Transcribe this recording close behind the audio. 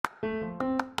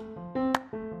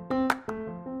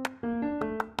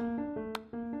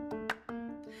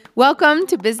Welcome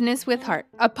to Business with Heart,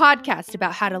 a podcast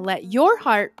about how to let your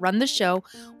heart run the show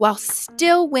while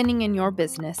still winning in your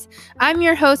business. I'm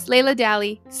your host, Layla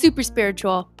Dally, super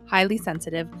spiritual, highly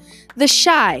sensitive, the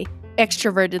shy,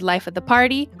 extroverted life of the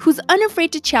party who's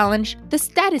unafraid to challenge the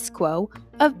status quo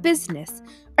of business.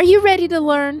 Are you ready to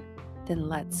learn? Then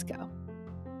let's go.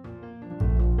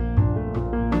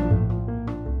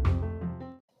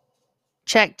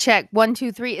 Check, check. 1,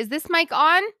 2, 3. Is this mic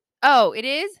on? Oh, it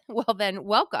is? Well, then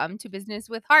welcome to Business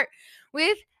with Heart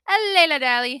with Layla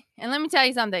Dally. And let me tell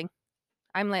you something.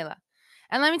 I'm Layla.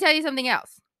 And let me tell you something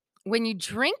else. When you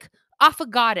drink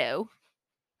affogato,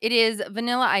 it is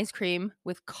vanilla ice cream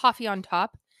with coffee on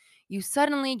top. You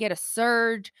suddenly get a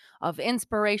surge of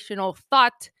inspirational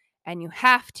thought, and you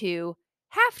have to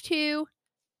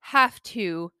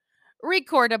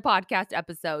record a podcast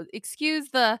episode. Excuse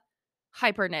the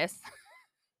hyperness.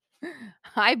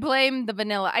 I blame the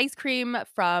vanilla ice cream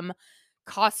from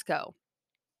Costco.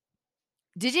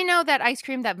 Did you know that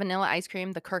that vanilla ice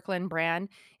cream, the Kirkland brand,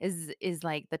 is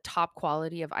like the top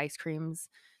quality of ice creams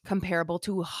comparable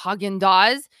to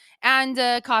Haagen-Dazs?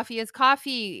 And coffee is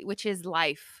coffee, which is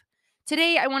life.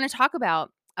 Today, I want to talk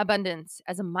about abundance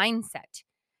as a mindset.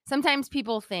 Sometimes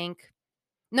people think,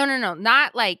 no,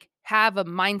 not like have a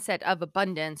mindset of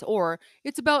abundance or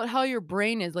it's about how your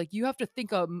brain is. Like you have to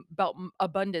think about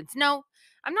abundance. No,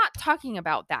 I'm not talking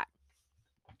about that.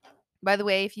 By the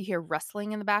way, if you hear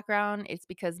rustling in the background, it's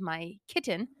because my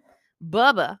kitten,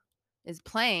 Bubba, is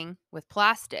playing with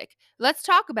plastic. Let's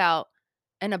talk about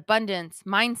an abundance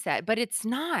mindset, but it's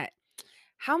not.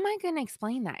 How am I going to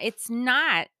explain that? It's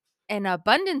not an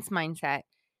abundance mindset.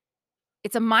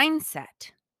 It's a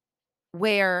mindset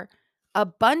where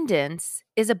abundance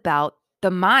is about the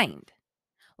mind.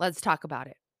 Let's talk about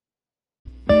it.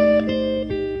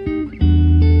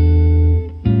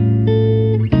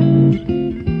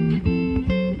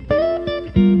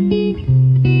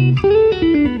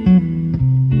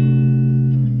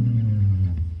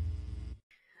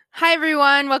 Hi,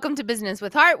 everyone. Welcome to Business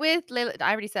with Heart with Layla.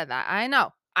 I already said that. I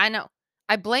know.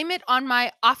 I blame it on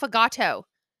my affogato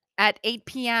at 8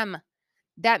 p.m.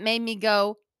 That made me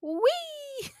go, wee.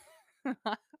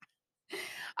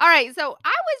 All right. So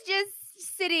I was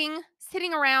just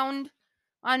sitting around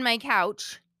on my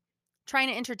couch trying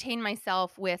to entertain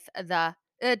myself with the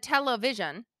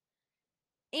television.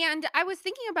 And I was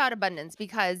thinking about abundance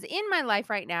because in my life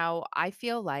right now, I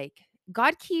feel like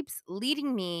God keeps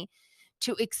leading me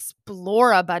to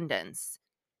explore abundance.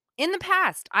 In the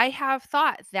past, I have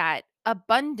thought that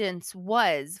abundance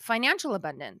was financial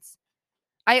abundance.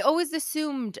 I always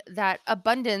assumed that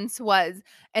abundance was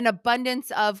an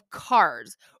abundance of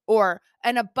cars or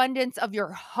an abundance of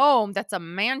your home that's a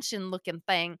mansion looking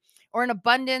thing or an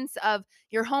abundance of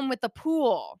your home with a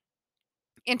pool.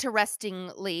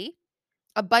 Interestingly,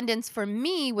 abundance for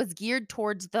me was geared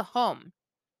towards the home,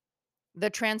 the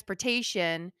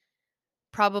transportation,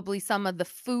 probably some of the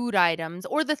food items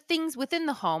or the things within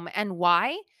the home. And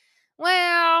why?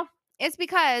 Well, it's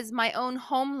because my own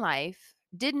home life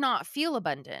did not feel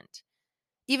abundant.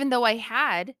 Even though I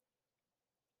had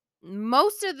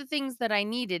most of the things that I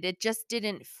needed, it just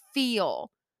didn't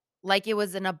feel like it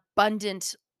was an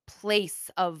abundant place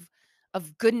of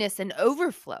goodness and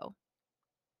overflow.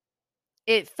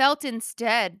 It felt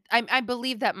instead, I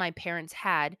believe that my parents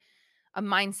had a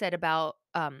mindset about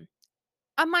a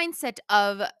mindset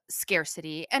of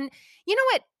scarcity. And you know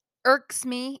what irks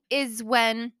me is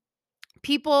when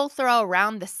people throw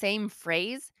around the same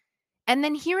phrase and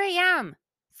then here I am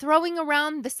throwing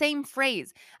around the same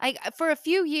phrase. For a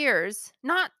few years,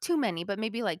 not too many, but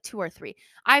maybe like 2 or 3,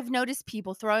 I've noticed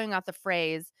people throwing out the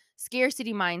phrase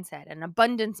scarcity mindset and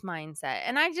abundance mindset.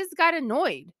 And I just got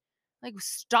annoyed. Like,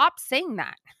 stop saying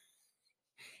that.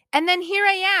 And then here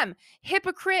I am,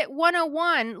 hypocrite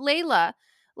 101, Layla.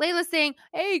 Layla saying,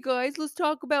 hey guys, let's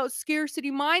talk about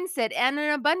scarcity mindset and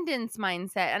an abundance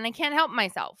mindset. And I can't help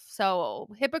myself. So,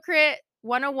 hypocrite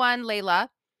 101, Layla,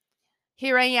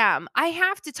 here I am. I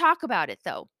have to talk about it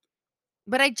though.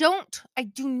 But I do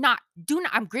not,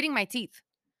 I'm gritting my teeth.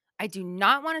 I do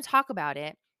not want to talk about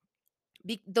it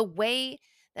the way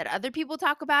that other people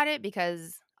talk about it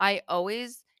because I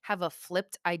always have a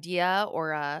flipped idea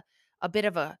or a bit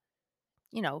of a,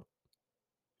 you know,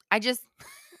 I just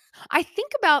I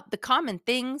think about the common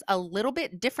things a little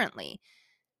bit differently.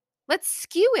 Let's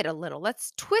skew it a little.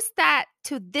 Let's twist that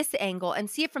to this angle and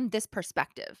see it from this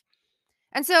perspective.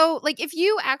 And so, like, if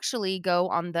you actually go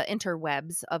on the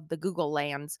interwebs of the Google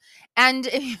lands, and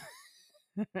if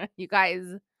you guys,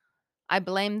 I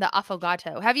blame the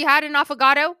affogato. Have you had an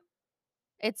affogato?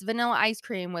 It's vanilla ice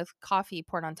cream with coffee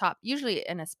poured on top, usually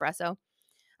an espresso.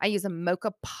 I use a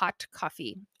mocha pot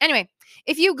coffee. Anyway,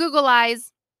 if you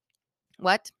Googleize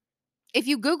what? If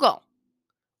you Google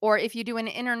or if you do an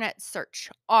internet search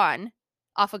on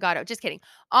affogato, just kidding,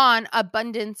 on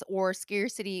abundance or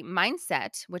scarcity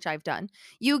mindset, which I've done,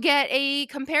 you get a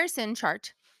comparison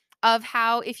chart of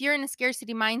how if you're in a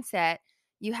scarcity mindset,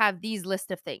 you have these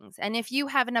list of things. And if you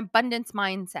have an abundance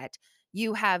mindset,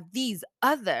 you have these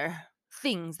other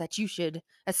things that you should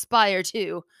aspire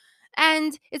to.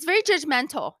 And it's very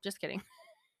judgmental. Just kidding.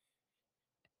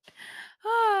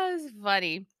 Oh, it's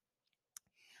funny.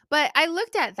 But I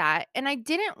looked at that and I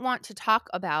didn't want to talk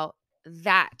about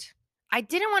that. I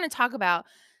didn't want to talk about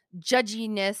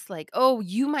judginess, like, oh,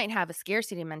 you might have a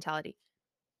scarcity mentality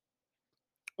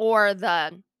or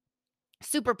the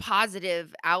super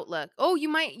positive outlook. Oh,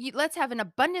 let's have an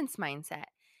abundance mindset.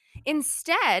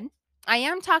 Instead, I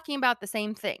am talking about the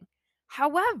same thing.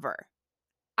 However,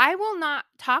 I will not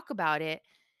talk about it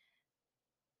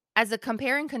as a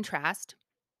compare and contrast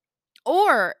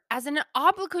or as an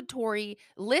obligatory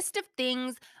list of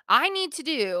things I need to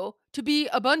do to be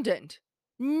abundant.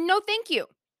 No, thank you.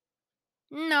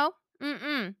 No,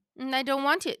 I don't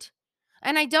want it.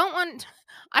 And I don't want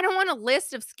I don't want a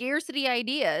list of scarcity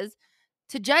ideas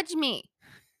to judge me.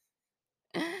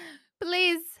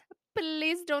 Please,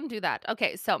 please don't do that.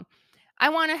 Okay, so I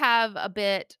want to have a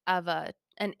bit of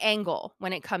an angle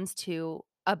when it comes to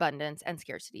abundance and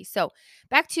scarcity. So,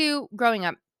 back to growing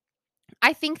up,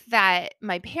 I think that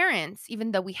my parents,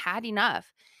 even though we had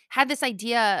enough, had this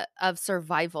idea of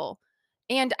survival.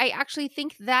 And I actually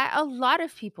think that a lot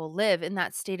of people live in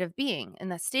that state of being, in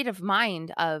that state of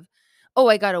mind of, oh,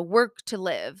 I got to work to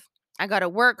live. I got to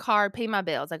work hard, pay my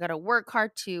bills. I got to work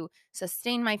hard to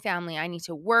sustain my family. I need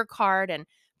to work hard and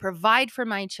provide for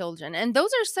my children. And those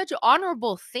are such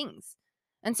honorable things.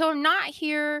 And so I'm not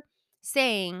here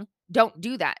saying don't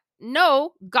do that.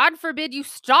 No, God forbid you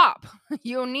stop.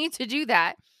 You need to do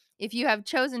that. If you have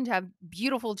chosen to have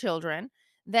beautiful children,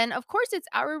 then of course it's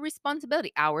our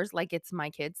responsibility. Ours, like it's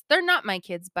my kids. They're not my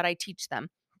kids, but I teach them.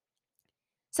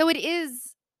 So it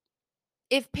is,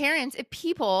 if parents, if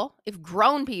people, if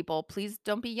grown people, please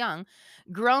don't be young,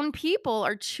 grown people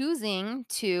are choosing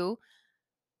to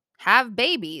have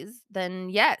babies, then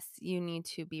yes, you need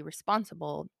to be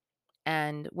responsible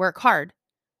and work hard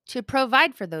to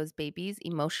provide for those babies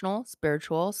emotional,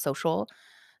 spiritual, social,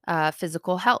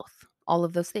 physical health, all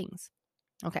of those things.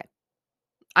 Okay.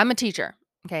 I'm a teacher,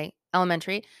 okay,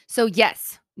 elementary. So,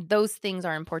 yes, those things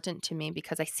are important to me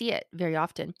because I see it very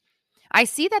often. I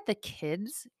see that the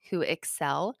kids who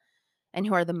excel and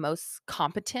who are the most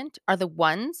competent are the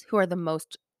ones who are the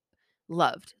most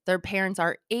loved. Their parents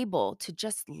are able to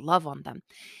just love on them.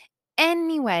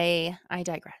 Anyway, I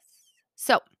digress.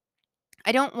 So,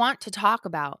 I don't want to talk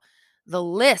about the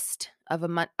list of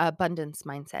abundance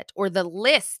mindset or the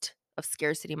list of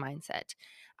scarcity mindset.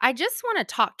 I just want to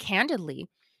talk candidly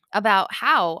about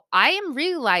how I am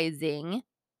realizing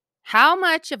how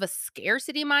much of a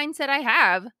scarcity mindset I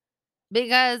have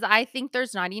because I think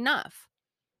there's not enough.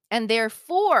 And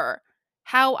therefore,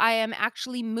 how I am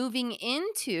actually moving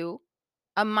into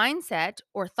a mindset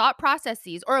or thought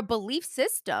processes or a belief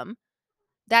system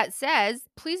that says,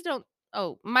 please don't.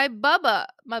 Oh, my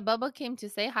Bubba came to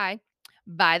say hi.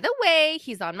 By the way,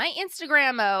 he's on my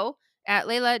Instagram at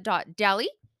Layla.Deli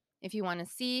if you want to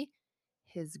see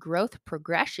his growth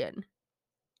progression.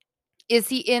 Is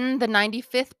he in the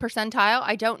 95th percentile?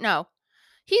 I don't know.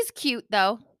 He's cute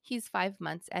though. He's 5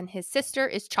 months and his sister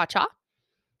is Cha Cha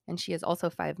and she is also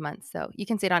 5 months. So you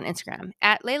can see it on Instagram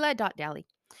at Layla.Deli.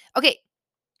 Okay.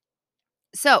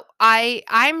 So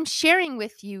I'm sharing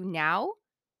with you now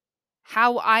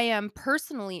how I am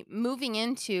personally moving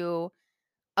into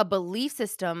a belief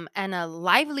system and a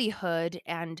livelihood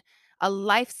and a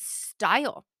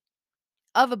lifestyle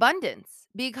of abundance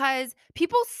because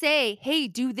people say, hey,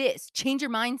 do this, change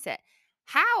your mindset.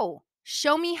 How?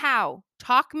 Show me how.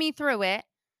 Talk me through it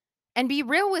and be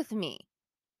real with me.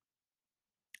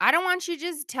 I don't want you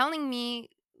just telling me,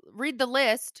 read the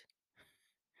list.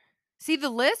 See the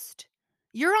list?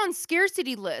 You're on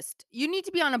scarcity list. You need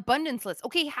to be on abundance list.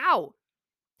 Okay, how?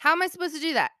 How am I supposed to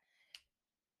do that?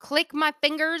 Click my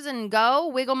fingers and go,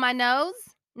 wiggle my nose?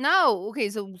 No. Okay,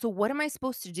 so what am I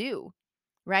supposed to do?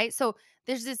 Right? So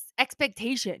there's this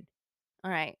expectation.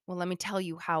 All right. Well, let me tell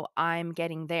you how I'm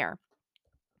getting there.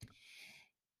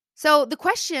 So the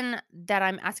question that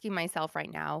I'm asking myself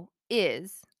right now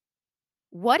is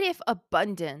what if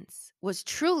abundance was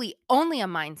truly only a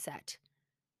mindset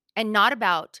and not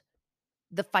about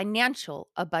the financial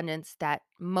abundance that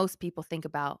most people think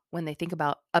about when they think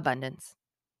about abundance?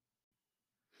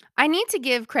 I need to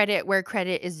give credit where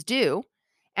credit is due.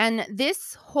 And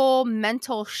this whole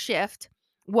mental shift,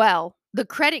 well, the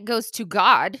credit goes to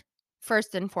God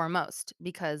first and foremost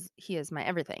because he is my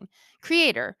everything.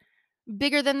 Creator,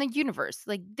 bigger than the universe.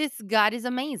 Like this God is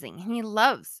amazing. And he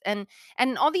loves and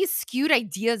all these skewed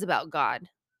ideas about God.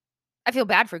 I feel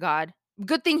bad for God.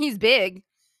 Good thing he's big.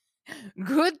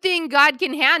 Good thing God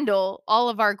can handle all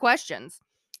of our questions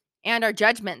and our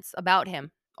judgments about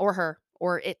him or her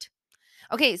or it.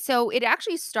 Okay, so it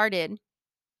actually started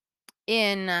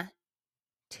in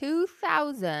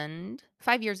 2000,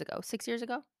 5 years ago, 6 years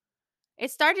ago.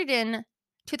 It started in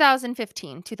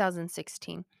 2015,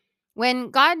 2016 when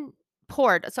God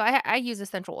poured. So I use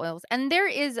essential oils, and there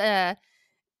is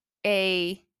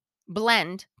a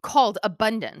blend called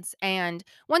Abundance. And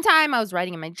one time I was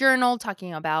writing in my journal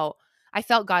talking about I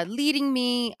felt God leading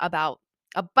me about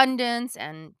abundance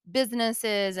and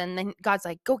businesses, and then God's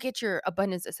like, "Go get your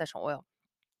Abundance essential oil."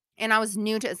 And I was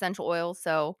new to essential oils,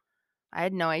 so I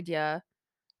had no idea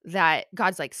that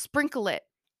God's like, "Sprinkle it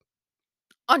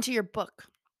onto your book."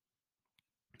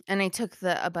 And I took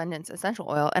the Abundance essential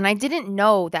oil, and I didn't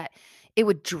know that it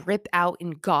would drip out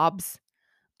in gobs.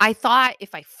 I thought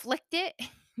if I flicked it,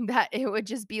 that it would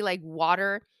just be like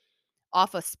water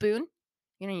off a spoon.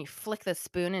 You know, you flick the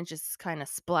spoon and it just kind of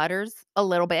splutters a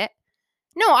little bit.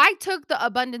 No, I took the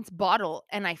Abundance bottle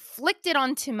and I flicked it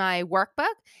onto my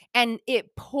workbook and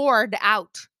it poured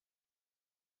out,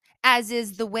 as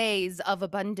is the ways of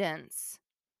abundance.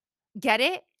 Get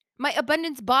it? My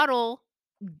Abundance bottle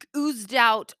oozed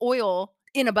out oil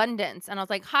in abundance. And I was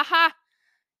like, haha,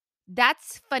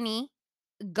 that's funny,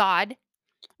 God.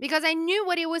 Because I knew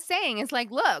what he was saying. It's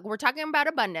like, look, we're talking about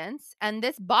abundance and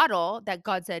this bottle that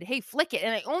God said, hey, flick it.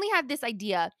 And I only had this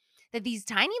idea that these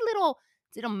tiny little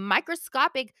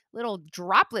microscopic little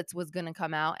droplets was going to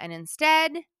come out. And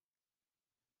instead,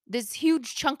 this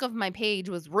huge chunk of my page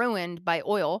was ruined by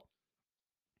oil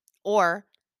or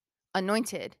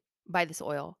anointed by this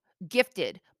oil,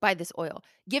 gifted by this oil,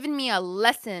 given me a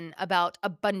lesson about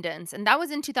abundance. And that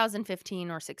was in 2015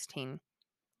 or 16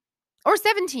 or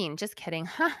 17. Just kidding.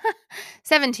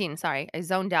 17. Sorry. I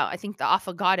zoned out. I think the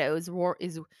affogato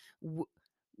is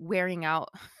wearing out.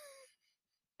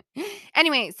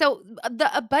 Anyway, so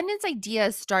the abundance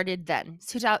idea started then,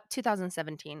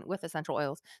 2017 with essential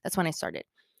oils. That's when I started.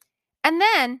 And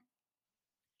then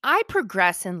I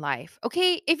progress in life.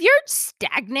 Okay. If you're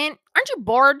stagnant, aren't you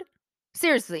bored?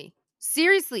 Seriously.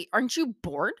 Seriously. Aren't you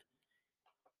bored?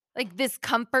 Like this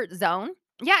comfort zone?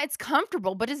 Yeah, it's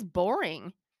comfortable, but it's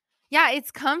boring. Yeah,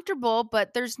 it's comfortable,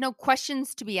 but there's no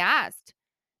questions to be asked.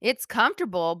 It's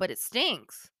comfortable, but it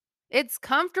stinks. It's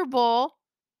comfortable,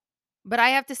 but I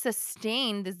have to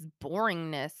sustain this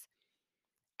boringness.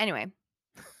 Anyway,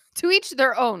 to each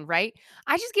their own, right?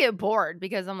 I just get bored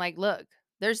because I'm like, look,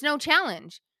 there's no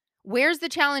challenge. Where's the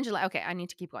challenge? Okay, I need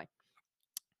to keep going.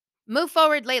 Move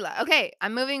forward, Layla. Okay,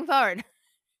 I'm moving forward.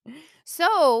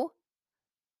 So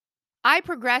I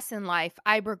progress in life.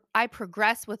 I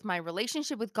progress with my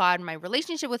relationship with God, my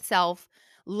relationship with self,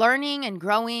 learning and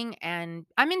growing, and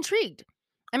I'm intrigued.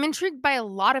 I'm intrigued by a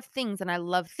lot of things, and I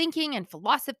love thinking and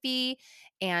philosophy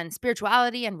and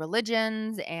spirituality and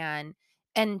religions and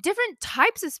different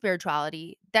types of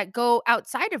spirituality that go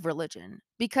outside of religion.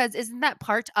 Because isn't that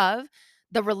part of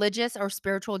the religious or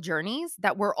spiritual journeys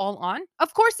that we're all on?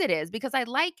 Of course it is, because I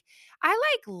like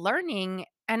learning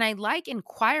and I like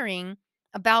inquiring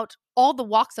about all the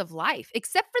walks of life,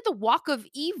 except for the walk of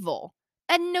evil.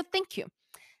 And no, thank you.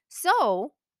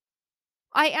 So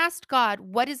I asked God,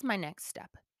 what is my next step?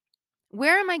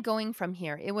 Where am I going from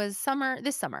here? It was summer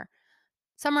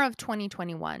of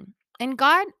 2021. And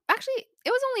God, actually, it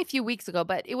was only a few weeks ago,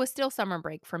 but it was still summer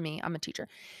break for me. I'm a teacher.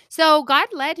 So God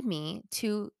led me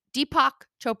to Deepak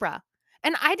Chopra.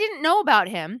 And I didn't know about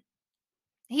him.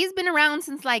 He's been around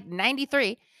since like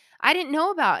 93. I didn't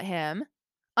know about him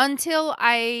until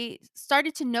I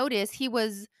started to notice he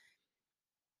was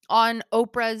on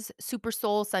Oprah's Super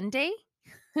Soul Sunday.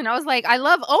 And I was like, I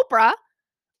love Oprah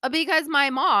because my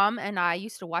mom and I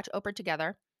used to watch Oprah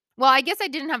together. Well, I guess I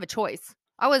didn't have a choice.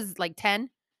 I was like 10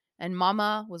 and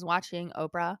mama was watching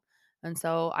Oprah. And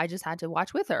so I just had to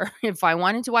watch with her. If I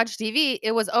wanted to watch TV,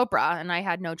 it was Oprah and I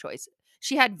had no choice.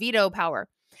 She had veto power.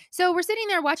 So we're sitting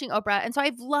there watching Oprah. And so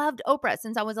I've loved Oprah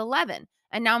since I was 11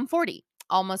 and now I'm 40,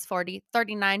 almost 40,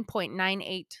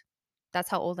 39.98. That's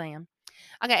how old I am.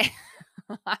 Okay.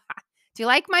 Do you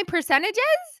like my percentages?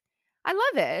 I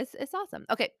love it. It's awesome.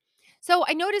 Okay. So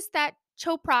I noticed that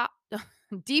Deepak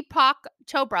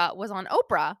Chopra was on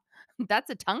Oprah. That's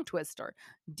a tongue twister.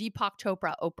 Deepak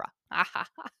Chopra, Oprah.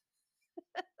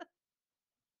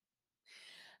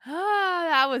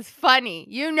 That was funny.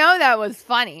 You know that was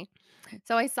funny.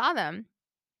 So I saw them,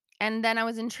 and then I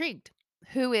was intrigued.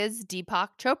 Who is Deepak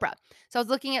Chopra? So I was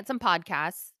looking at some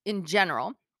podcasts in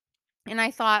general, and I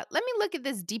thought, let me look at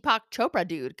this Deepak Chopra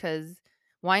dude, because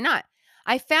why not?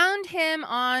 I found him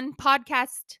on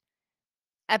podcast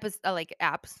like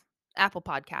apps, Apple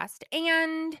Podcast,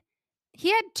 and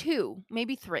he had two,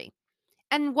 maybe three.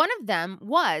 And one of them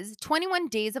was 21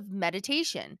 days of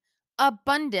meditation.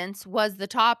 Abundance was the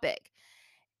topic.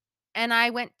 And I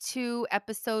went to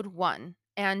episode 1,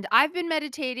 and I've been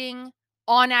meditating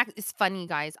on it's funny,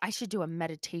 guys. I should do a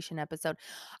meditation episode.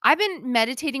 I've been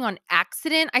meditating on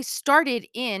accident. I started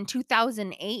in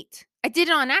 2008. I did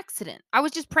it on accident. I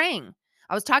was just praying.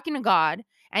 I was talking to God,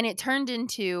 and it turned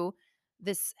into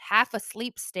this half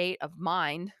asleep state of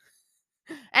mind.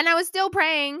 And I was still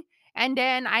praying, and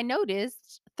then I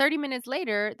noticed 30 minutes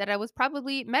later that I was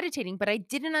probably meditating, but I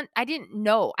didn't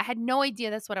know. I had no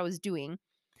idea that's what I was doing.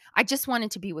 I just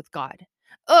wanted to be with God.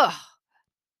 Ugh.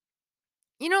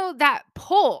 You know, that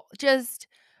pull, just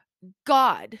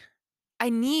God. I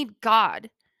need God.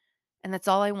 And that's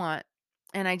all I want.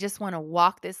 And I just want to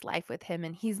walk this life with him,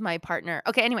 and he's my partner.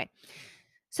 Okay, anyway.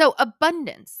 So,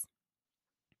 abundance.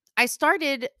 I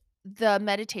started the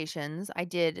meditations. I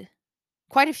did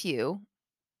quite a few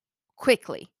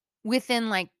quickly within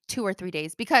like 2 or 3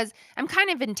 days because I'm kind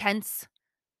of intense.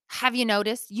 Have you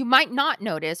noticed? You might not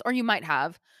notice, or you might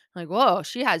have. Like, whoa,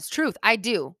 she has truth. I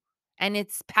do. And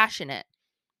it's passionate.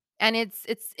 And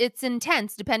it's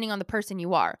intense depending on the person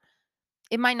you are.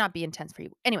 It might not be intense for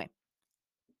you. Anyway,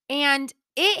 and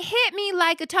it hit me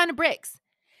like a ton of bricks.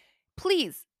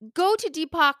 Please go to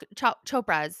Deepak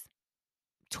Chopra's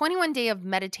 21 day of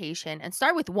meditation and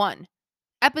start with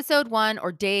episode 1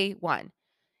 or day 1.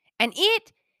 And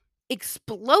it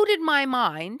exploded my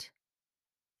mind.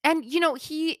 And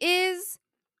he is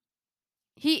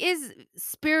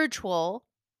spiritual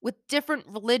with different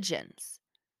religions.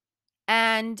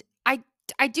 And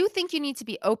I do think you need to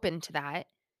be open to that.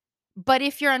 But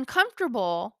if you're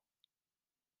uncomfortable,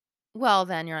 well,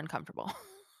 then you're uncomfortable.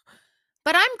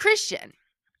 But I'm Christian.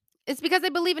 It's because I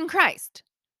believe in Christ.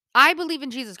 I believe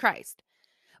in Jesus Christ.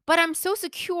 But I'm so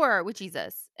secure with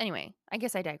Jesus. Anyway, I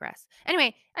guess I digress.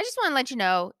 Anyway, I just want to let you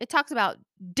know it talks about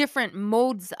different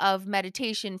modes of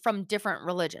meditation from different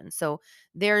religions. So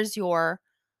there's your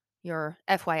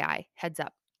FYI, heads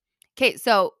up. Okay,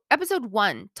 so episode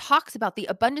 1 talks about the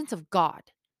abundance of God,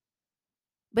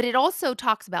 but it also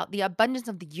talks about the abundance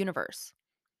of the universe.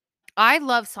 I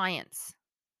love science.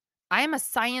 I am a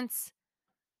science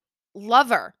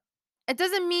lover. It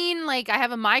doesn't mean like I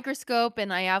have a microscope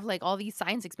and I have like all these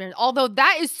science experiments, although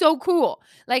that is so cool.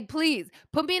 Like, please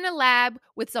put me in a lab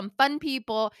with some fun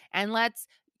people and let's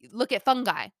look at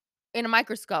fungi in a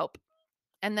microscope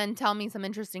and then tell me some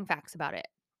interesting facts about it.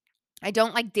 I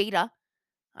don't like data.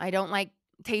 I don't like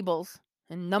tables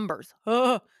and numbers.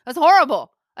 Ugh, that's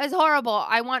horrible. That's horrible.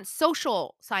 I want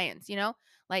social science,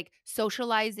 like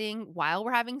socializing while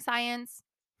we're having science,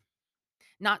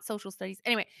 not social studies.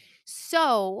 Anyway,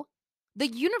 so the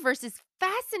universe is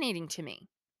fascinating to me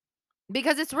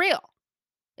because it's real.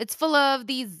 It's full of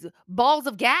these balls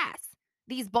of gas,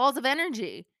 these balls of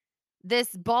energy,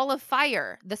 this ball of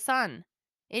fire, the sun.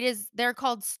 They're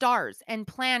called stars and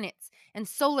planets and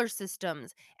solar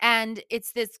systems. And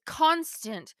it's this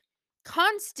constant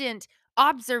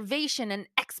observation and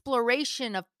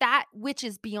exploration of that which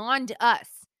is beyond us.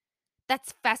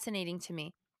 That's fascinating to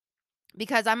me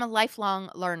because I'm a lifelong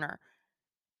learner.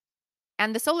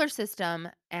 And the solar system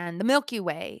and the Milky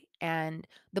Way and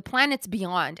the planets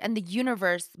beyond and the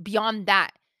universe beyond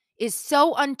that is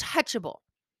so untouchable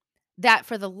that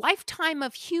for the lifetime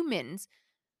of humans,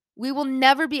 we will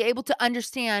never be able to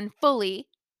understand fully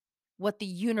what the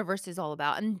universe is all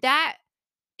about. And that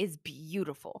is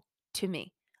beautiful to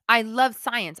me. I love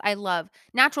science. I love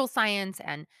natural science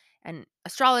and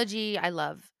astrology. I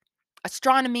love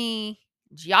astronomy,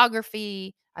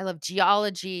 geography. I love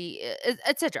geology,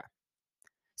 etc.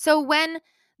 So when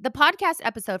the podcast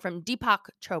episode from Deepak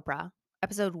Chopra,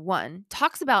 episode 1,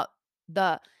 talks about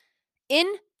the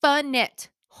infinite,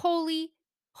 holy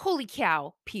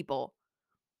cow, people,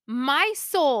 my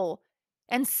soul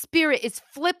and spirit is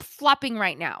flip-flopping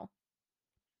right now.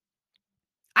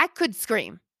 I could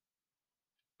scream,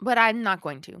 but I'm not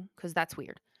going to because that's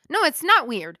weird. No, it's not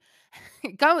weird.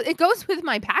 It goes with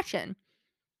my passion.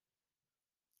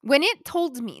 When it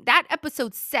told me, that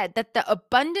episode said that the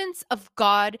abundance of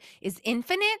God is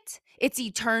infinite, it's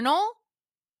eternal,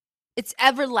 it's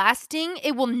everlasting,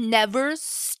 it will never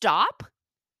stop,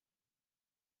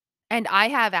 and I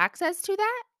have access to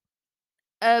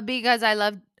that because I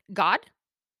love God.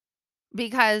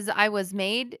 because I was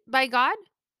made by God.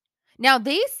 Now,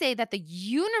 they say that the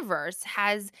universe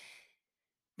has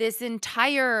this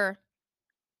entire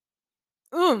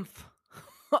oomph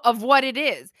of what it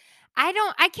is.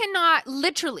 I cannot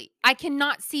literally, I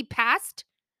cannot see past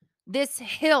this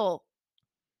hill.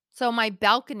 So my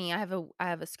balcony, I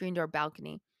have a screen door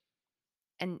balcony,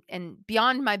 and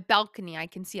beyond my balcony I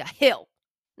can see a hill.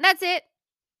 And that's it.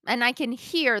 And I can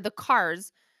hear the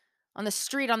cars on the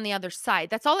street on the other side.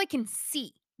 That's all I can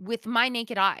see with my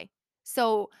naked eye.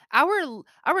 So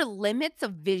our limits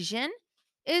of vision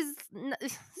is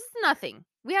nothing.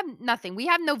 We have nothing. We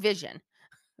have no vision.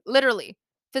 Literally,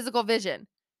 physical vision,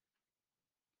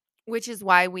 which is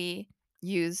why we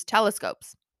use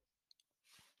telescopes.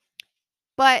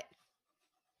 But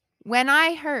when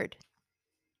I heard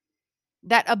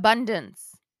that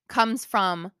abundance comes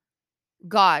from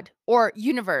God or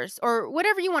universe or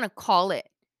whatever you want to call it,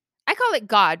 I call it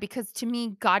God because to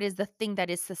me God is the thing that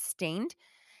is sustained.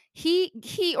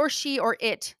 He or she or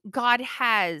it, God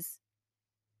has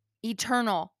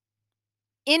eternal,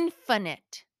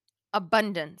 infinite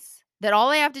abundance that all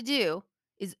I have to do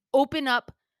is open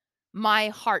up my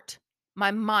heart,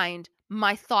 my mind,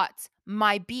 my thoughts,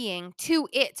 my being to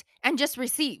it and just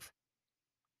receive.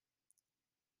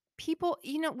 People,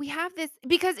 we have this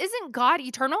because isn't God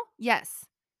eternal? Yes.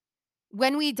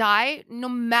 When we die, no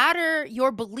matter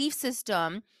your belief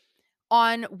system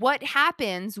on what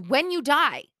happens when you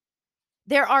die,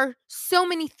 there are so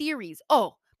many theories.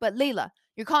 Oh, but Layla,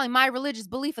 you're calling my religious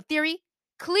belief a theory?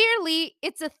 Clearly,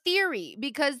 it's a theory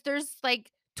because there's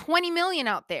like 20 million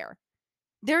out there.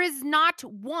 There is not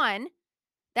one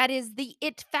that is the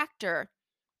it factor.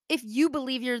 If you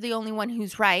believe you're the only one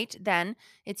who's right, then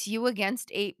it's you against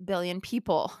 8 billion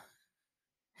people.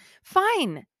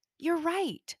 Fine. You're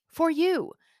right. For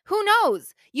you. Who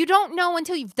knows? You don't know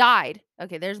until you've died.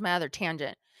 Okay, there's my other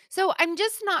tangent. So I'm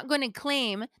just not going to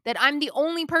claim that I'm the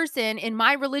only person in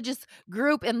my religious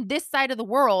group in this side of the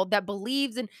world that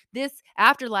believes in this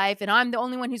afterlife and I'm the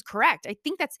only one who's correct. I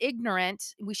think that's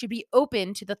ignorant. We should be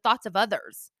open to the thoughts of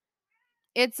others.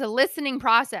 It's a listening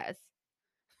process.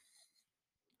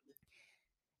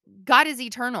 God is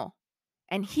eternal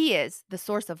and he is the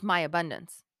source of my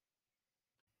abundance.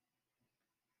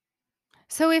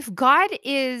 So if God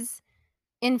is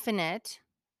infinite,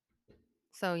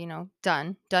 so,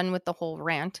 done with the whole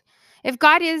rant. If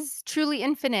God is truly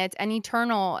infinite and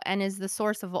eternal and is the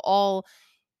source of all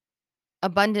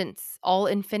abundance, all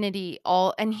infinity,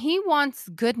 and he wants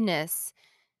goodness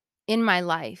in my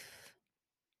life.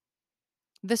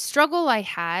 The struggle I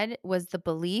had was the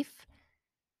belief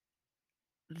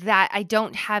that I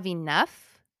don't have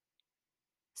enough,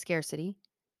 scarcity,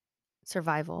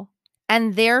 survival,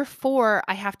 and therefore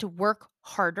I have to work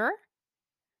harder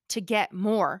to get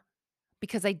more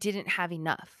because I didn't have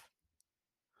enough.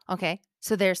 Okay.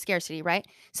 So there's scarcity, right?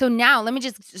 So now let me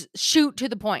just shoot to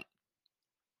the point.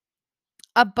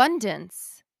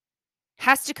 Abundance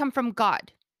has to come from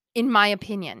God, in my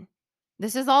opinion.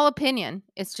 This is all opinion.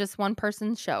 It's just one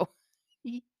person's show.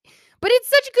 But it's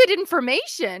such good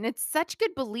information. It's such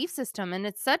good belief system. And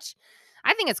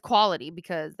I think it's quality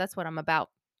because that's what I'm about.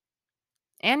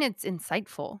 And it's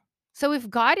insightful. So if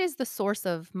God is the source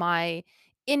of my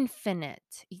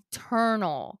infinite,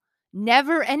 eternal,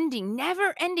 never ending,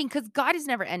 because God is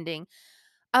never ending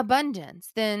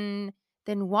abundance, then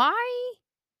why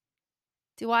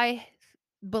do I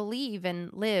believe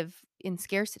and live in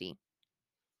scarcity?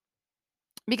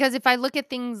 Because if I look at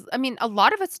things, I mean, a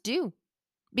lot of us do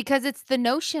because it's the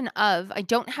notion of I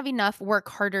don't have enough, work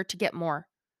harder to get more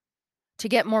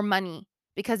money.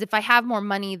 Because if I have more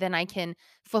money, then I can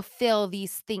fulfill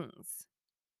these things.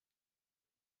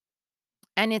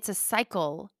 And it's a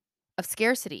cycle of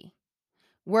scarcity.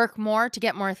 Work more to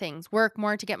get more things, work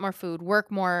more to get more food,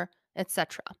 work more,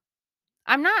 etc.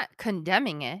 I'm not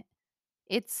condemning it.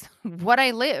 It's what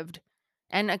I lived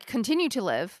and I continue to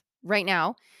live right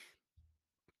now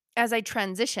as I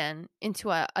transition into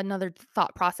another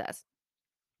thought process.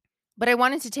 But I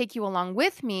wanted to take you along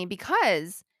with me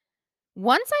because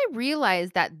once I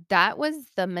realized that that was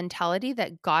the mentality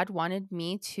that God wanted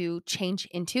me to change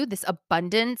into, this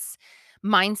abundance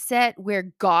mindset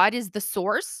where God is the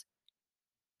source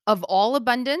of all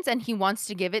abundance and he wants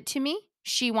to give it to me,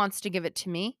 she wants to give it to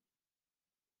me.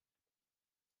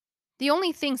 The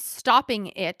only thing stopping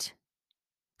it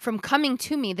from coming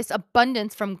to me, this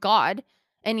abundance from God,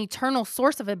 an eternal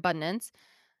source of abundance,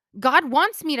 God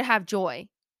wants me to have joy.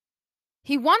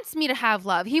 He wants me to have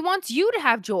love. He wants you to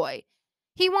have joy.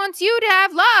 He wants you to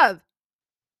have love.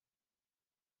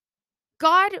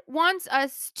 God wants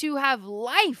us to have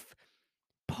life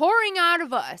pouring out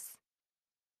of us.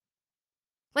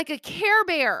 like a Care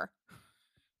Bear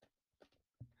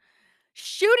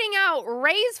shooting out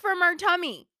rays from our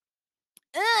tummy.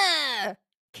 Ugh.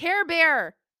 Care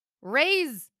Bear,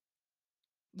 rays.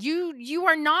 You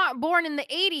are not born in the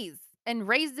 80s and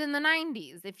raised in the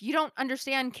 90s if you don't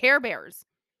understand Care Bears.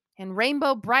 And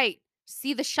Rainbow Bright,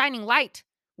 see the shining light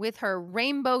with her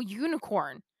rainbow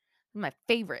unicorn. My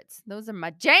favorites. Those are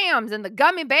my jams. And the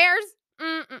gummy bears.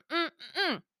 Mm, mm,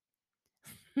 mm,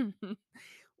 mm, mm.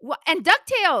 And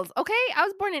DuckTales. Okay, I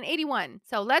was born in 81.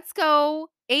 So let's go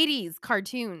 80s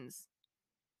cartoons.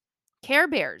 Care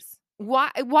Bears.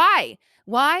 Why? Why?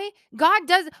 Why? God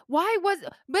does. Why was.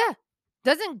 Bleh.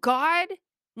 Doesn't God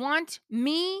want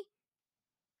me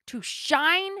to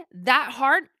shine that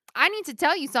hard? I need to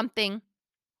tell you something.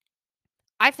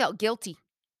 I felt guilty.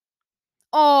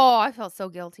 Oh, I felt so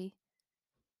guilty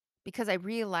because I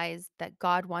realized that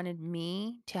God wanted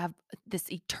me to have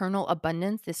this eternal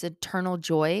abundance, this eternal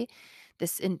joy,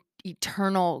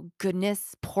 eternal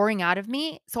goodness pouring out of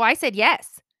me. So I said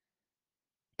yes.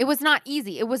 It was not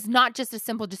easy. It was not just a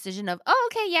simple decision of, oh,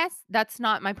 okay, yes, that's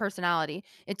not my personality.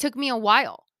 It took me a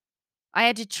while. I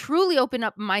had to truly open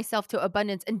up myself to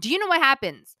abundance. And do you know what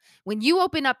happens? When you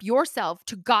open up yourself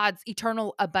to God's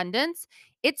eternal abundance,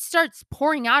 it starts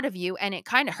pouring out of you and it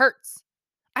kind of hurts.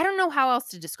 I don't know how else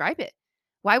to describe it.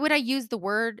 Why would I use the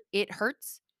word it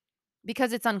hurts?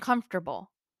 Because it's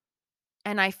uncomfortable.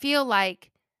 And I feel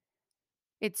like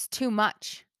it's too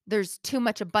much. There's too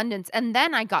much abundance. And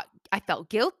then I felt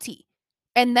guilty.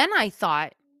 And then I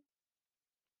thought,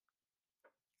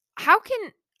 how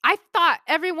can I thought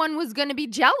everyone was going to be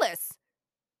jealous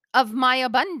of my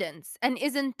abundance. And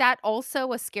isn't that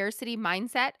also a scarcity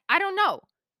mindset? I don't know.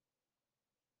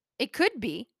 It could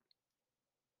be.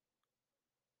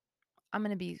 I'm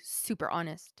going to be super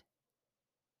honest.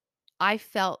 I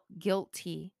felt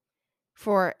guilty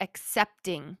for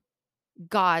accepting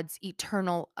God's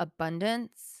eternal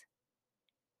abundance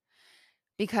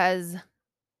because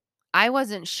I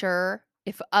wasn't sure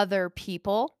if other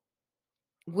people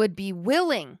would be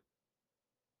willing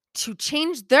to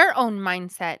change their own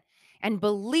mindset and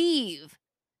believe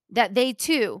that they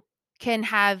too can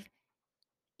have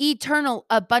eternal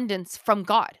abundance from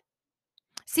God.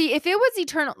 See, if it was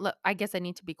eternal, look, I guess I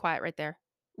need to be quiet right there.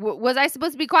 Was I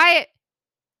supposed to be quiet?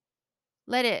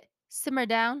 Let it simmer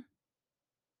down.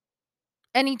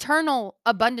 An eternal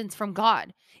abundance from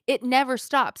God. It never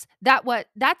stops.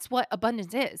 That's what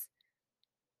abundance is.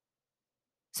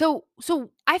 So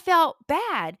I felt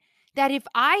bad that if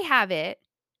I have it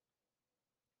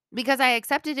because I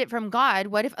accepted it from God,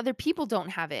 what if other people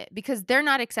don't have it because they're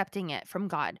not accepting it from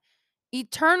God?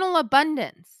 Eternal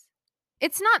abundance.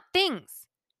 It's not things.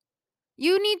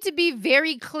 You need to be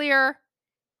very clear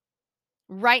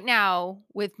right now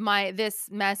with this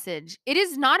message. It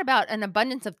is not about an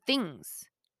abundance of things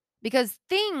because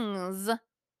things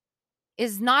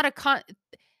is not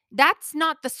that's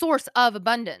not the source of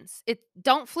abundance.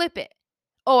 Don't flip it.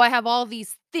 Oh, I have all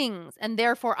these things and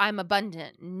therefore I'm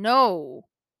abundant. No.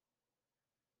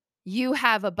 You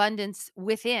have abundance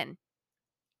within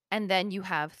and then you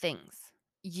have things.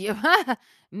 You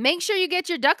make sure you get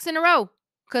your ducks in a row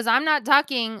cuz I'm not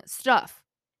talking stuff.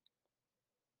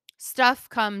 Stuff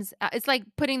comes it's like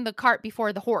putting the cart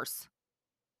before the horse.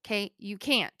 Okay? You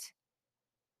can't.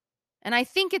 And I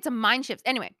think it's a mind shift.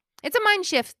 Anyway, it's a mind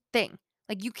shift thing.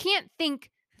 Like you can't think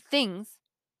things.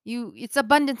 It's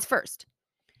abundance first.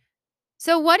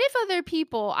 So what if other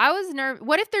people, I was nervous,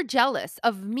 what if they're jealous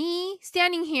of me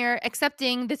standing here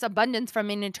accepting this abundance from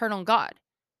an eternal God?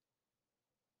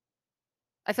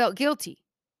 I felt guilty.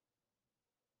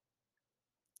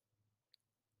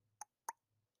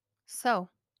 So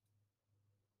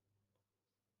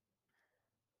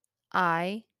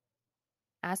I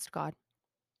asked God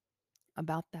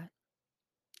about that.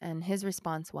 And his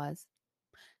response was,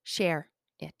 share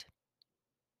it.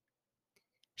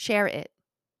 Share it.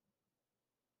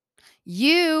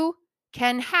 You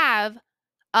can have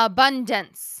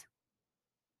abundance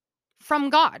from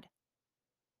God.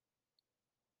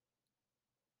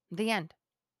 The end.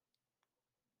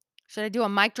 Should I do a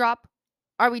mic drop?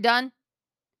 Are we done?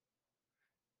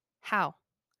 How?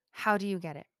 How do you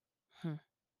get it?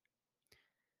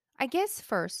 I guess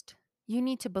first, you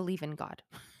need to believe in God.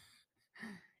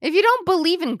 If you don't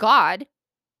believe in God,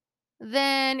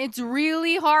 then it's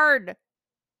really hard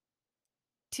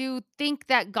to think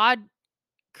that God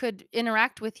could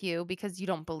interact with you because you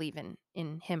don't believe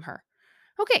in him, her.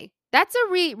 Okay, that's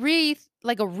a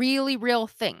like a really real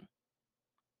thing.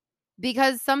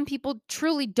 Because some people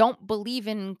truly don't believe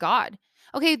in God.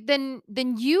 Okay, then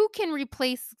you can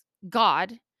replace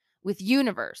God with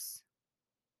universe.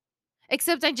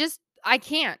 Except I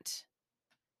can't.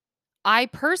 I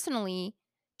personally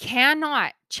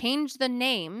cannot change the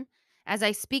name as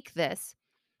I speak this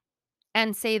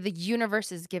and say the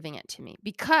universe is giving it to me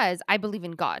because I believe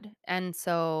in God. And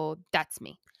so that's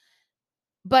me.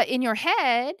 But in your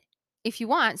head, if you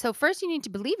want, so first you need to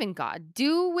believe in God.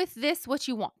 Do with this what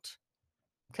you want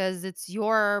because it's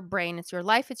your brain, it's your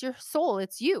life, it's your soul,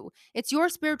 it's you, it's your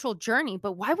spiritual journey.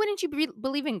 But why wouldn't you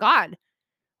believe in God,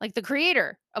 like the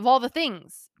creator of all the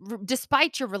things,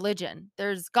 despite your religion?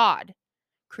 There's God.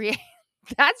 Create.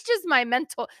 That's just my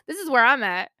mental. This is where I'm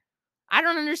at. I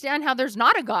don't understand how there's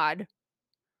not a God.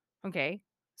 Okay.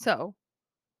 So,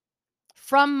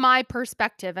 from my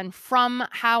perspective and from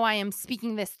how I am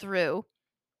speaking this through,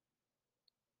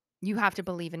 you have to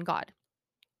believe in God.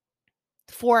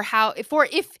 For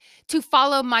if to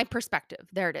follow my perspective.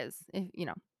 There it is. If,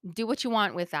 do what you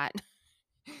want with that.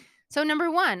 So number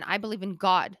 1, I believe in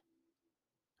God.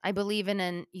 I believe in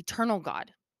an eternal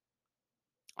God.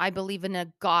 I believe in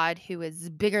a God who is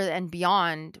bigger and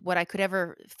beyond what I could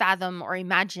ever fathom or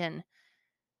imagine.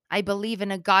 I believe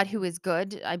in a God who is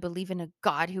good. I believe in a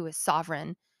God who is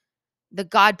sovereign, the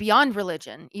God beyond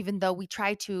religion, even though we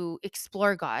try to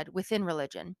explore God within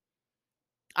religion.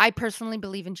 I personally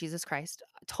believe in Jesus Christ.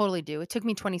 I totally do. It took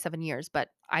me 27 years, but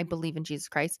I believe in Jesus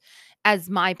Christ as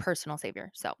my personal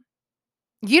savior. So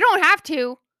you don't have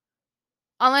to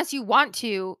unless you want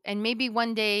to. And maybe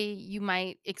one day you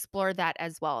might explore that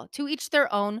as well. To each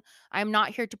their own. I'm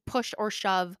not here to push or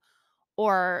shove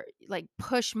or like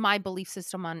push my belief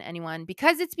system on anyone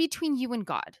because it's between you and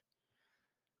God.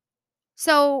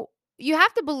 So you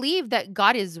have to believe that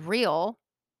God is real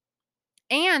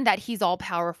and that he's all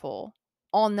powerful,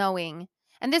 all knowing.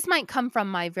 And this might come from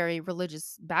my very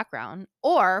religious background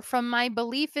or from my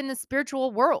belief in the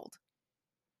spiritual world,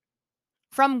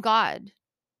 from God,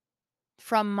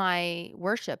 from my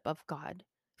worship of God,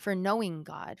 for knowing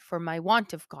God, for my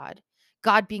want of God,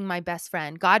 God being my best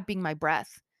friend, God being my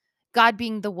breath, God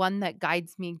being the one that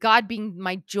guides me, God being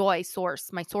my joy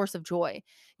source, my source of joy,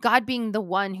 God being the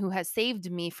one who has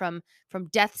saved me from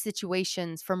death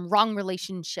situations, from wrong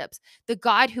relationships, the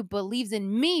God who believes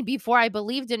in me before I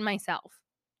believed in myself.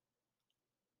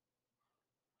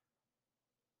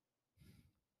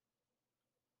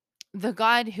 The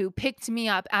God who picked me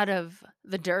up out of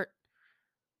the dirt,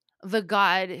 the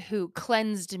God who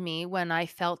cleansed me when I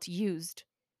felt used,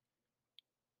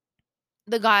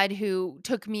 the God who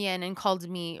took me in and called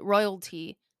me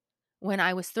royalty when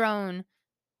I was thrown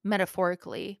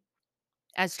metaphorically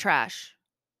as trash,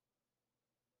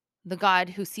 the God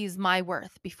who sees my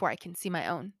worth before I can see my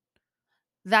own.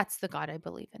 That's the God I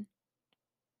believe in.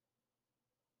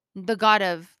 The God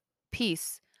of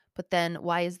peace, but then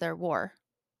why is there war?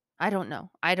 I don't know.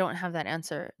 I don't have that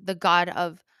answer. The God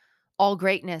of all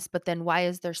greatness, but then why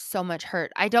is there so much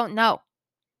hurt? I don't know.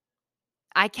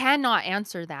 I cannot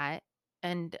answer that.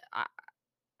 And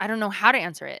I don't know how to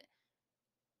answer it.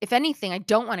 If anything, I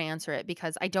don't want to answer it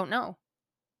because I don't know.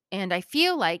 And I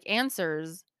feel like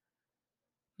answers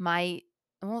might,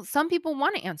 well, some people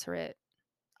want to answer it.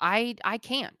 I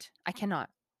can't. I cannot.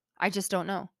 I just don't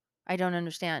know. I don't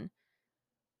understand.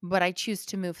 But I choose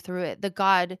to move through it. The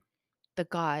God, the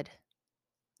God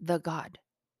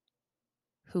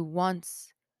who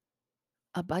wants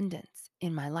abundance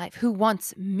in my life, who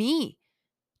wants me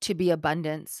to be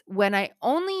abundance when I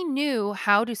only knew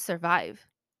how to survive.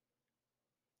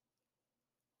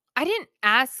 I didn't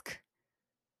ask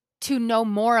to know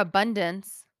more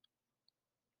abundance.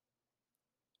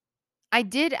 I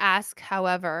did ask,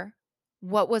 however,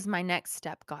 what was my next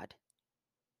step, God?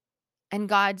 And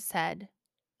God said,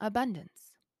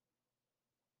 abundance.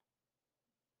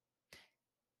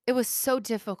 It was so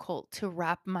difficult to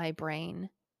wrap my brain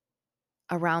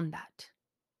around that.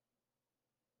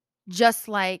 Just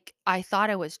like I thought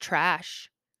I was trash,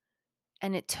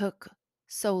 and it took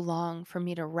so long for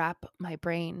me to wrap my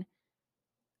brain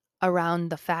around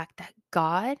the fact that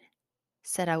God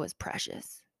said I was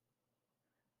precious.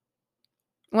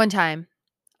 One time,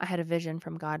 I had a vision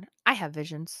from God. I have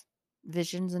visions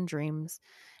and dreams.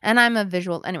 And I'm a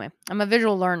visual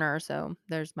learner, so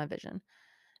there's my vision.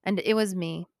 And it was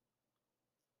me,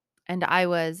 and I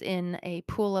was in a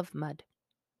pool of mud,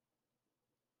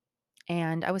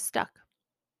 and I was stuck.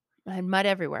 I had mud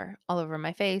everywhere, all over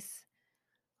my face,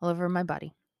 all over my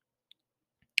body.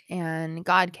 And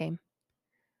God came.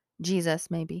 Jesus,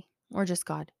 maybe, or just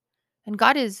God. And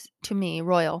God is, to me,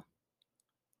 royal.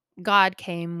 God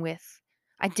came with,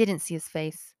 I didn't see his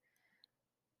face,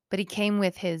 but he came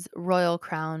with his royal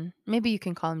crown. Maybe you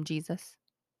can call him Jesus,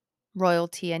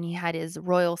 royalty. And he had his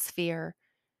royal sphere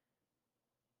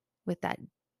with that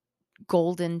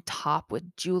golden top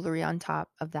with jewelry on top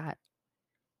of that.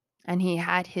 And he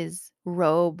had his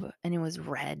robe, and it was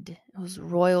red. It was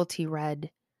royalty red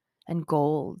and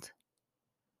gold.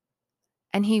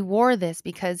 And he wore this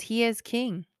because he is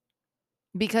king,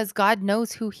 because God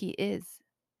knows who he is.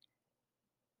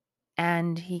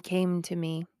 And he came to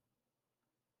me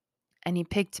and he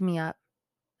picked me up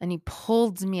and he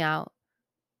pulled me out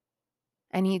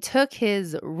and he took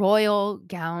his royal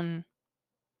gown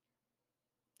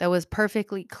that was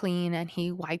perfectly clean and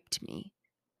he wiped me.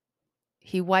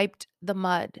 He wiped the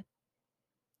mud.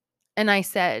 And I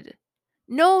said,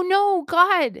 "No, no,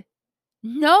 God,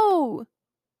 no,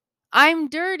 I'm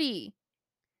dirty.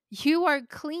 You are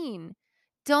clean.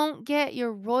 Don't get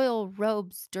your royal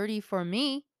robes dirty for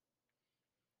me."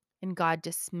 And God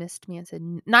dismissed me and said,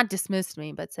 not dismissed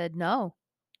me, but said no.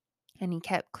 And he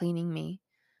kept cleaning me.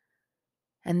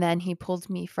 And then he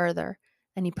pulled me further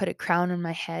and he put a crown on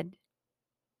my head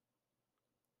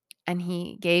and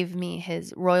he gave me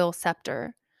his royal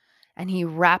scepter and he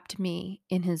wrapped me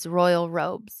in his royal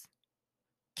robes,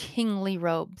 kingly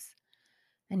robes.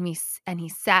 And he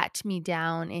sat me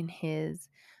down in his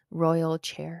royal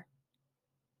chair.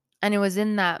 And it was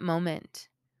in that moment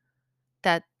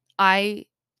that I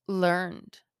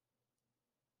learned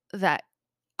that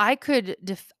I could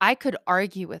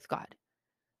argue with God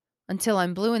until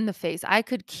I'm blue in the face. I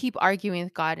could keep arguing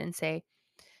with God and say,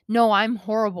 "No, I'm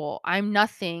horrible. I'm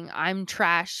nothing. I'm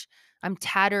trash. I'm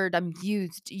tattered. I'm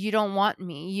used. You don't want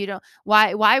me. You don't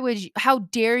why would you how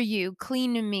dare you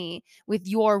clean me with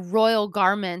your royal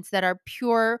garments that are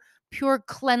pure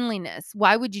cleanliness?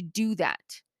 Why would you do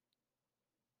that?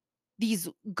 These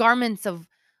garments of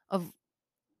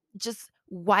just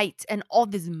white and all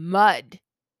this mud.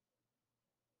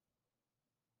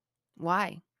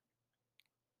 Why?"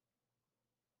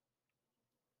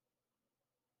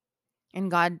 And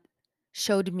God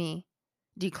showed me,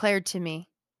 declared to me,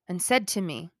 and said to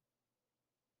me,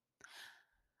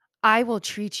 "I will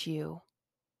treat you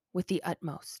with the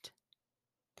utmost."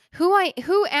 Who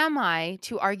am I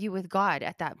to argue with God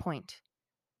at that point?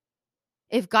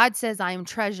 If God says I am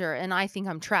treasure and I think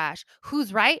I'm trash,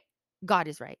 who's right? God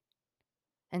is right.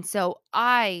 And so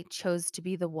I chose to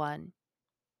be the one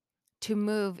to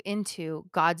move into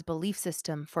God's belief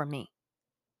system for me.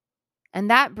 And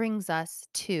that brings us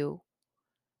to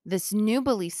this new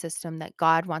belief system that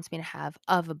God wants me to have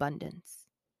of abundance.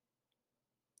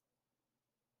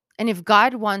 And if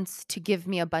God wants to give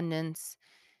me abundance,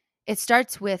 it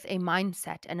starts with a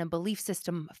mindset and a belief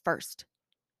system first.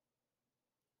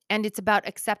 And it's about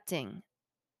accepting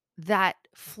that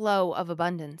flow of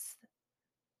abundance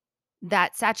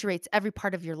that saturates every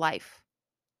part of your life.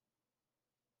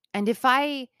 And if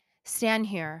I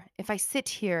if I sit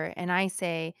here and I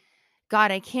say,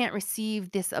 "God, I can't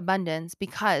receive this abundance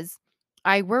because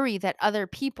I worry that other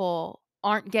people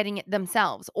aren't getting it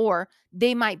themselves or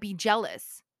they might be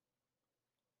jealous."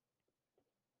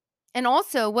 And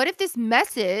also, what if this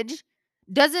message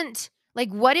doesn't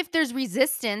what if there's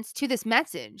resistance to this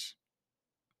message?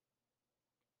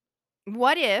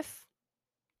 What if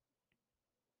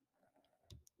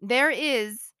there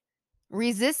is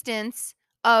resistance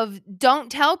of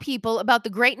don't tell people about the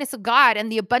greatness of God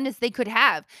and the abundance they could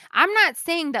have? I'm not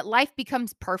saying that life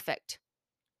becomes perfect.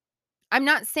 I'm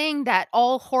not saying that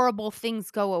all horrible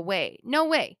things go away. No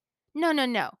way. No, no,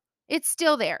 no. It's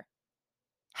still there.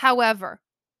 However,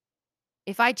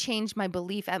 if I change my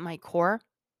belief at my core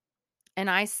and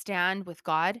I stand with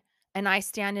God and I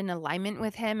stand in alignment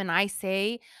with Him and I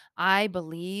say, I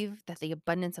believe that the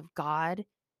abundance of God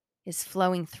is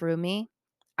flowing through me.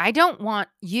 I don't want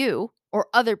you or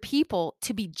other people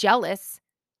to be jealous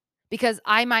because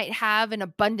I might have an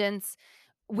abundance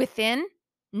within.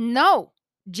 No,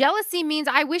 jealousy means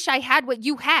I wish I had what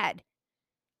you had.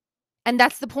 And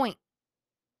that's the point.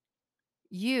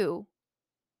 You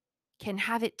can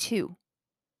have it too.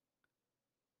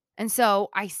 And so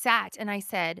I sat and I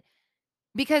said,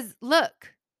 because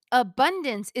look,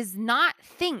 abundance is not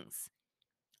things,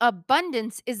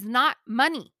 abundance is not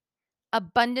money,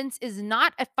 abundance is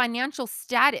not a financial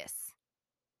status.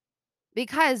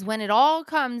 Because when it all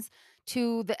comes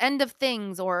to the end of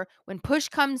things, or when push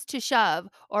comes to shove,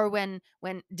 or when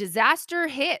disaster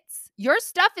hits, your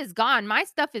stuff is gone, my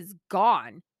stuff is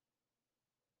gone.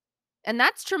 And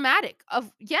that's traumatic.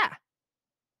 Of yeah.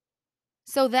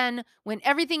 So then when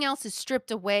everything else is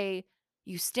stripped away,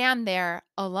 you stand there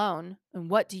alone. And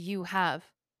what do you have?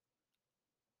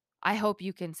 I hope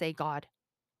you can say God.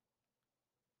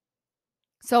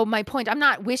 So my point, I'm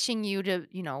not wishing you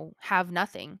to, have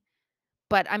nothing,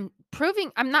 but I'm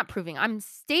not proving, I'm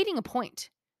stating a point.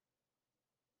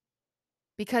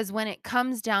 Because when it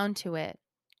comes down to it,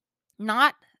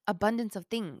 not abundance of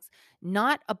things,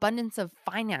 not abundance of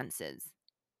finances.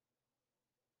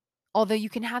 Although you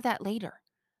can have that later.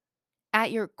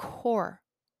 At your core,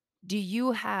 do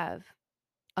you have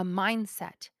a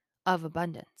mindset of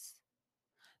abundance?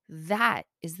 That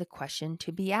is the question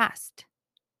to be asked.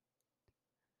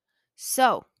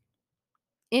 So,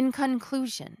 in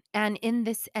conclusion and in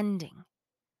this ending,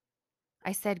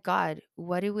 I said, God,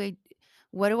 what do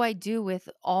I do with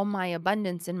all my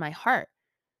abundance in my heart?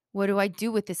 What do I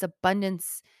do with this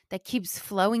abundance that keeps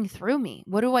flowing through me?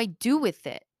 What do I do with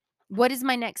it? What is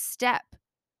my next step?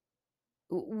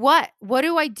 What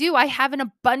do I do? I have an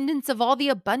abundance of all the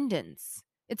abundance.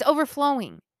 It's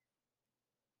overflowing.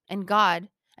 And God,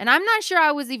 and I'm not sure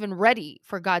I was even ready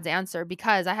for God's answer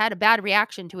because I had a bad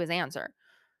reaction to his answer.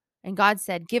 And God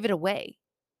said, "Give it away."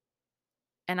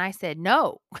 And I said,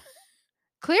 "No.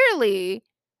 Clearly,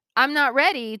 I'm not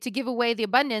ready to give away the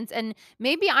abundance, and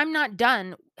maybe I'm not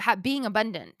done being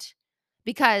abundant."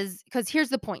 Because here's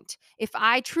the point. If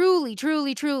I truly,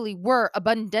 truly, truly were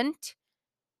abundant,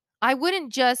 I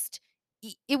wouldn't just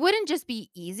it wouldn't just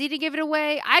be easy to give it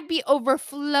away. I'd be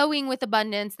overflowing with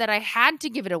abundance that I had to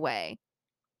give it away.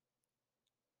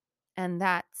 And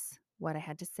that's what I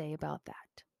had to say about that.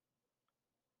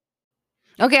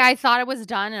 Okay, I thought I was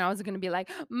done and I was going to be like,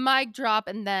 mic drop.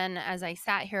 And then as I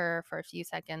sat here for a few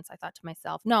seconds, I thought to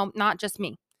myself, no, not just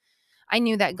me. I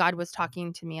knew that God was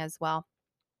talking to me as well.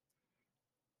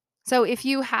 So if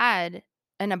you had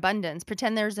an abundance,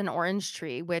 pretend there's an orange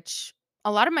tree, which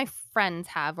a lot of my friends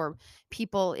have, or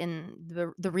people in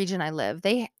the region I live,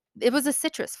 it was a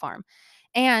citrus farm.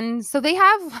 And so they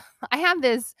have I have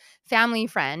this family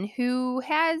friend who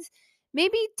has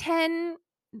maybe 10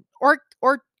 or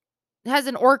has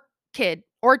an orchard,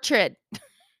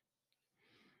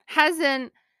 has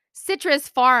an citrus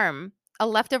farm, a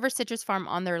leftover citrus farm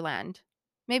on their land.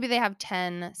 Maybe they have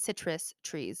 10 citrus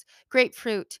trees,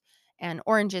 grapefruit and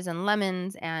oranges and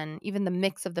lemons and even the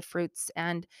mix of the fruits.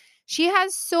 And she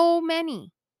has so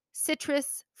many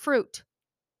citrus fruit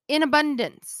in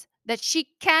abundance that she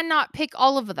cannot pick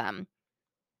all of them.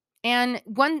 And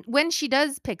when she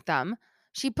does pick them,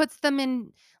 she puts them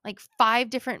in like 5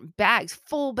 different bags,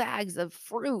 full bags of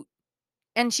fruit.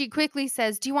 And she quickly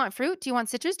says, "Do you want fruit? Do you want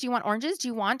citrus? Do you want oranges? Do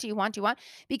you want?"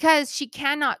 Because she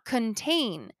cannot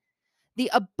contain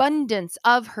the abundance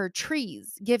of her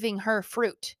trees giving her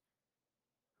fruit.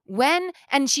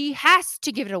 And she has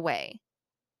to give it away.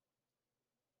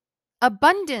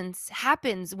 Abundance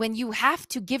happens when you have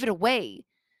to give it away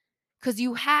because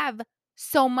you have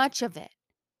so much of it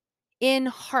in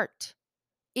heart,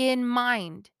 in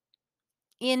mind,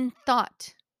 in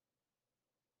thought,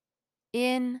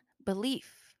 in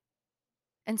belief.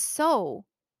 And so,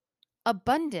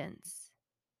 abundance,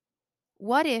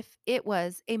 what if it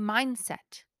was a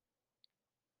mindset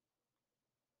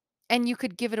and you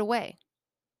could give it away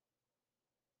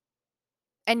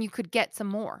and you could get some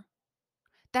more?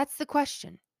 That's the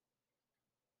question.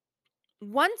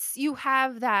 Once you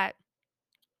have that,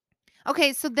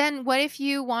 okay, so then what if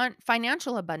you want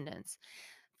financial abundance?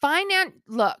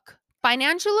 Look,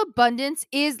 financial abundance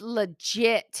is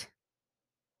legit.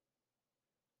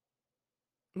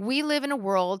 We live in a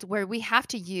world where we have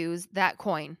to use that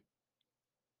coin.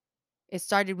 It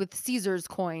started with Caesar's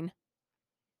coin.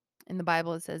 In the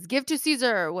Bible, it says, "Give to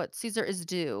Caesar what Caesar is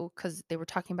due," because they were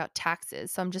talking about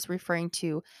taxes. So I'm just referring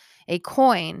to a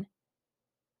coin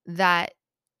that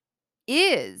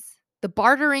is the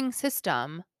bartering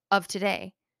system of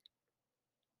today.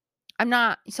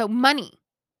 So money,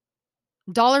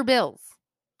 dollar bills,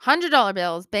 $100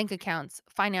 bills, bank accounts,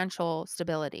 financial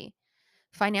stability,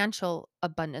 financial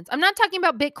abundance. I'm not talking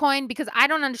about Bitcoin because I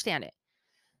don't understand it.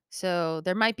 So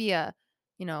there might be a,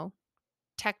 you know,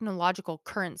 technological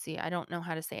currency. I don't know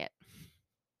how to say it.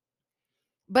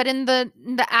 But in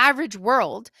the average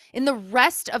world, in the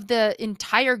rest of the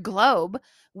entire globe,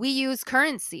 we use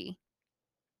currency.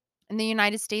 In the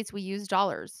United States, we use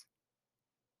dollars.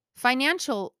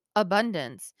 Financial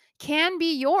abundance can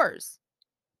be yours,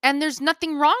 and there's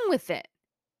nothing wrong with it,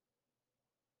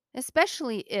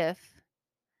 especially if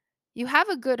you have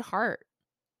a good heart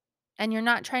and you're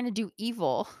not trying to do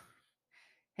evil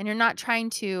and you're not trying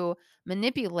to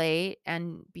manipulate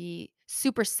and be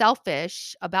super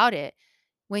selfish about it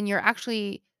when you're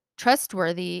actually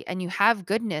trustworthy and you have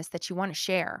goodness that you want to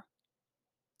share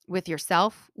with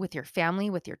yourself, with your family,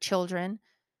 with your children,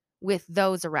 with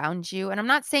those around you. And I'm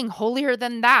not saying holier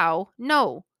than thou,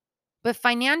 no, but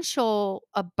financial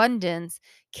abundance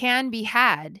can be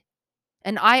had.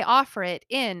 And I offer it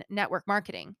in network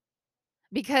marketing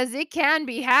because it can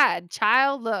be had.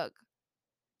 Child, look,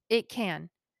 it can.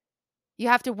 You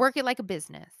have to work it like a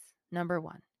business, number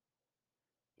one.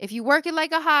 If you work it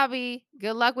like a hobby,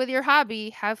 good luck with your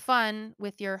hobby. Have fun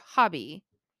with your hobby.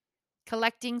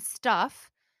 Collecting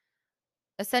stuff,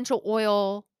 essential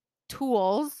oil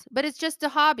tools, but it's just a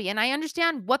hobby. And I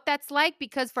understand what that's like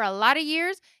because for a lot of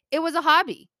years, it was a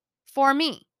hobby for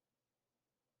me.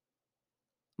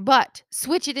 But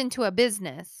switch it into a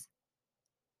business.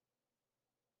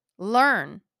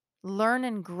 Learn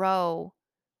and grow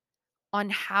on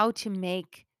how to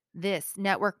make this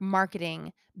network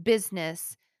marketing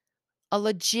business a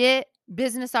legit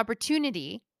business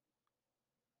opportunity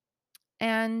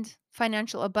and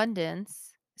financial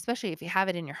abundance, especially if you have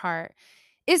it in your heart,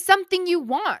 is something you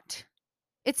want.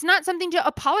 It's not something to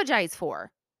apologize for.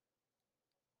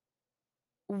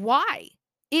 Why?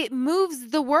 It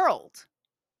moves the world.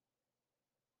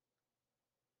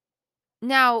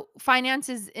 Now,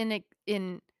 finances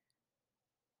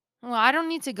well, I don't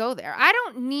need to go there. I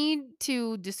don't need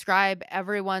to describe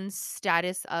everyone's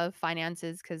status of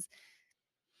finances because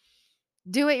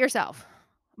do it yourself.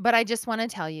 But I just want to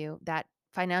tell you that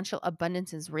financial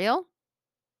abundance is real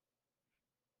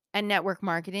and network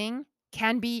marketing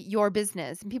can be your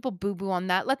business. And people boo boo on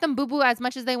that. Let them boo boo as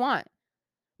much as they want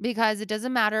because it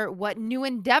doesn't matter what new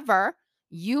endeavor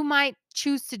you might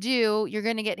choose to do, you're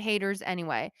going to get haters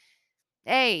anyway.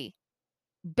 Hey,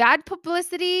 bad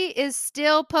publicity is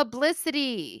still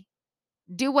publicity.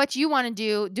 Do what you want to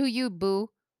do. Do you, boo?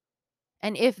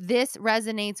 And if this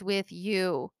resonates with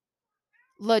you,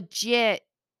 legit,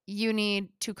 you need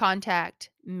to contact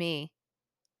me.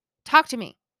 Talk to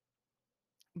me.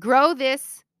 Grow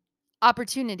this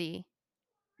opportunity.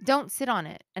 Don't sit on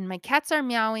it. And my cats are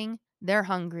meowing. They're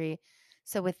hungry.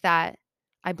 So with that,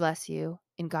 I bless you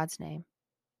in God's name.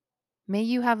 May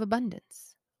you have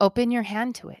abundance. Open your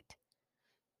hand to it.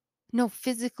 No,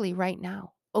 physically right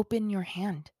now. Open your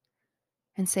hand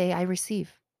and say, I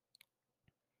receive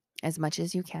as much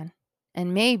as you can.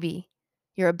 And maybe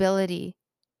your ability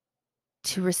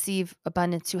to receive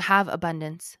abundance, to have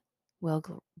abundance, will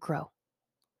grow.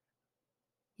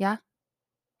 Yeah?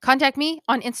 Contact me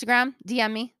on Instagram,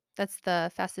 DM me. That's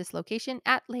the fastest location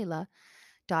at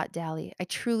Layla.Dally. I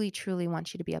truly, truly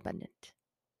want you to be abundant.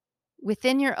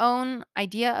 Within your own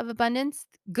idea of abundance,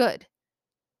 good.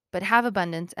 But have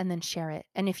abundance and then share it.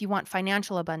 And if you want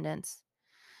financial abundance,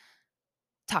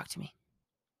 talk to me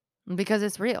because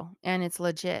it's real and it's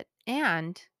legit.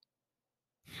 And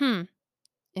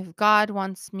if God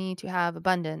wants me to have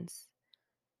abundance,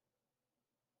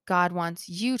 God wants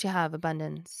you to have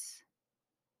abundance.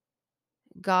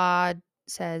 God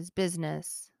says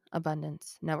business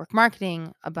abundance, network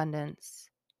marketing abundance.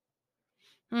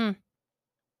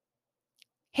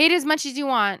 Hate as much as you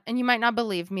want, and you might not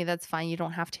believe me. That's fine. You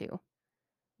don't have to.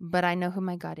 But I know who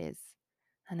my God is.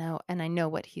 I know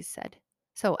what He said.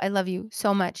 So I love you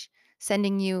so much.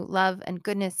 Sending you love and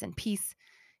goodness and peace.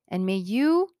 And may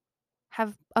you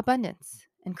have abundance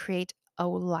and create a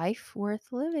life worth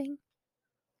living.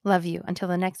 Love you. Until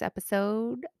the next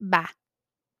episode. Bye.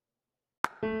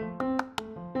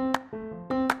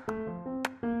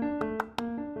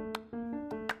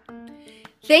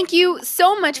 Thank you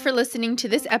so much for listening to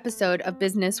this episode of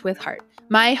Business with Heart.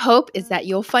 My hope is that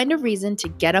you'll find a reason to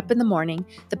get up in the morning,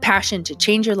 the passion to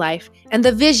change your life, and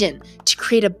the vision to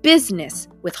create a business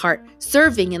with heart,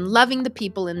 serving and loving the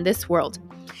people in this world.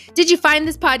 Did you find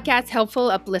this podcast helpful,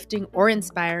 uplifting, or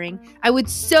inspiring? I would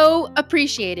so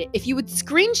appreciate it if you would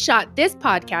screenshot this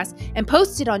podcast and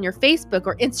post it on your Facebook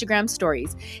or Instagram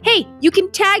stories. Hey, you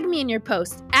can tag me in your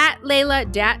post at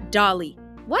Layla.Dally.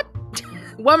 What?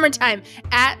 One more time,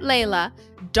 at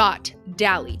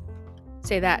Layla.Dally.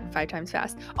 Say that 5 times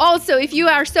fast. Also, if you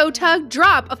are so tugged,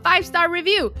 drop a 5-star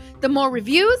review. The more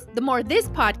reviews, the more this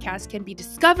podcast can be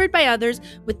discovered by others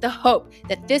with the hope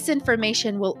that this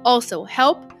information will also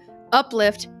help,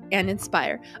 uplift, and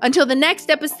inspire. Until the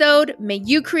next episode, may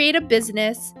you create a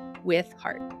business with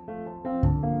heart.